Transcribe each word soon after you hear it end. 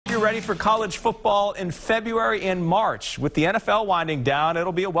ready for college football in February and March. With the NFL winding down,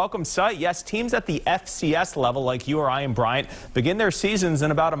 it'll be a welcome sight. Yes, teams at the FCS level like URI and Bryant begin their seasons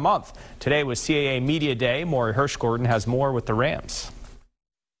in about a month. Today was CAA Media Day. Maury Hirschgordon has more with the Rams.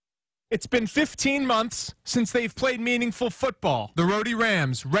 It's been 15 months since they've played meaningful football. The Rhody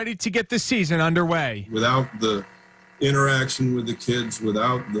Rams ready to get the season underway. Without the interaction with the kids,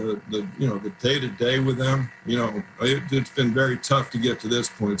 without the day-to-day with them, it's been very tough to get to this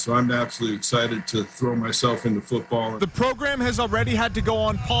point. So I'm absolutely excited to throw myself into football. The program has already had to go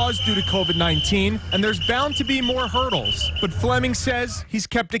on pause due to COVID-19, and there's bound to be more hurdles. But Fleming says he's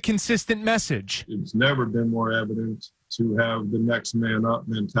kept a consistent message. It's never been more evident to have the next man up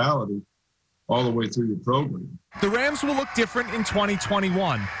mentality all the way through the program. The Rams will look different in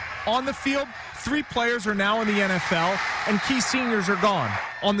 2021. On the field, 3 players are now in the NFL, and key seniors are gone.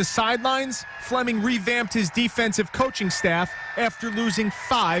 On the sidelines, Fleming revamped his defensive coaching staff after losing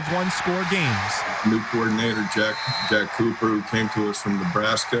 5 one-score games. New coordinator, Jack Cooper, who came to us from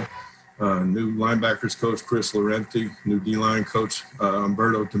Nebraska. New linebackers coach, Chris Laurenti. New D-line coach,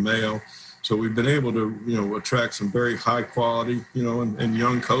 Umberto DeMeo. So we've been able to, attract some very high quality, and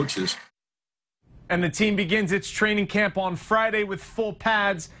young coaches. And the team begins its training camp on Friday with full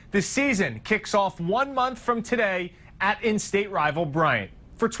pads. The season kicks off 1 month from today at in-state rival Bryant.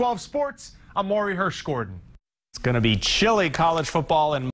 For 12 Sports, I'm Maury Hirschgordon. It's going to be chilly college football in